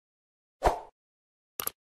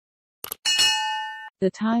The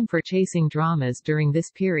time for chasing dramas during this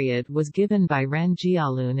period was given by Ren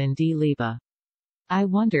Jialun and Di Liba. I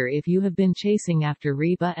wonder if you have been chasing after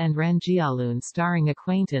Reba and Ren Jialun starring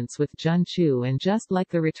Acquaintance with Jun Chu and Just Like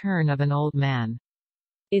the Return of an Old Man.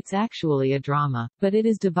 It's actually a drama, but it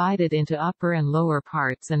is divided into upper and lower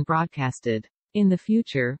parts and broadcasted. In the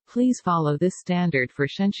future, please follow this standard for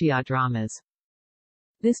Shenxia dramas.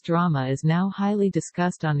 This drama is now highly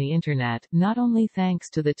discussed on the internet, not only thanks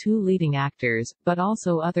to the two leading actors, but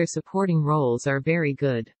also other supporting roles are very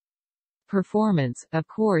good. Performance, of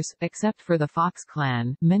course, except for the Fox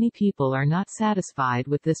clan, many people are not satisfied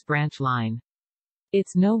with this branch line.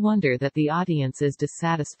 It's no wonder that the audience is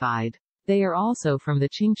dissatisfied. They are also from the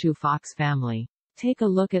Qingchu Fox family. Take a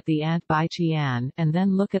look at the Aunt Bai Qian, and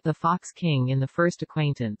then look at the Fox King in the first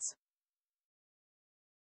Acquaintance.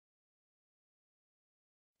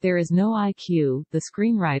 There is no IQ. The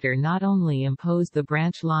screenwriter not only imposed the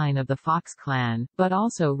branch line of the Fox clan, but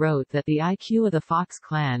also wrote that the IQ of the Fox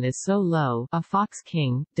clan is so low, a Fox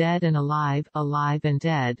King, dead and alive, alive and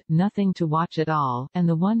dead, nothing to watch at all, and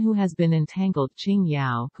the one who has been entangled Qing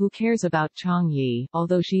Yao, who cares about Changyi,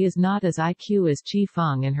 although she is not as IQ as Qi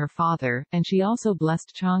Feng and her father, and she also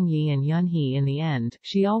blessed Changyi and Yunhe in the end,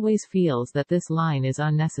 she always feels that this line is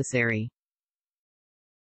unnecessary.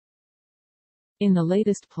 In the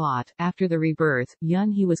latest plot, after the rebirth,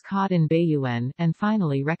 Yunhe was caught in Beiyuan, and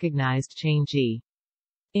finally recognized Changyi.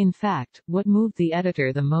 In fact, what moved the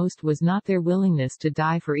editor the most was not their willingness to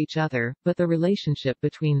die for each other, but the relationship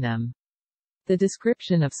between them. The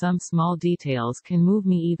description of some small details can move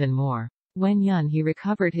me even more. When Yunhe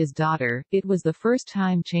recovered his daughter, it was the first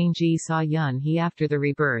time Changyi saw Yunhe after the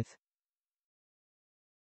rebirth.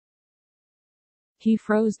 He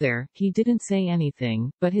froze there, he didn't say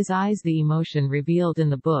anything, but his eyes, the emotion revealed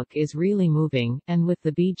in the book is really moving, and with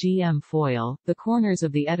the BGM foil, the corners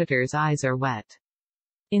of the editor's eyes are wet.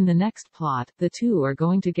 In the next plot, the two are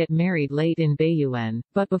going to get married late in Beiyuan,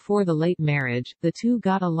 but before the late marriage, the two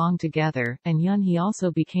got along together, and Yunhe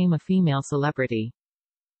also became a female celebrity.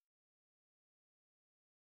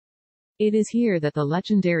 It is here that the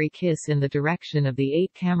legendary kiss in the direction of the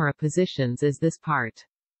 8 camera positions is this part.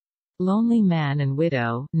 Lonely man and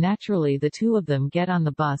widow, naturally the two of them get on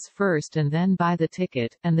the bus first and then buy the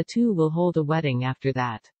ticket, and the two will hold a wedding after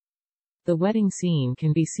that. The wedding scene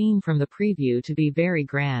can be seen from the preview to be very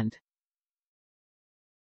grand.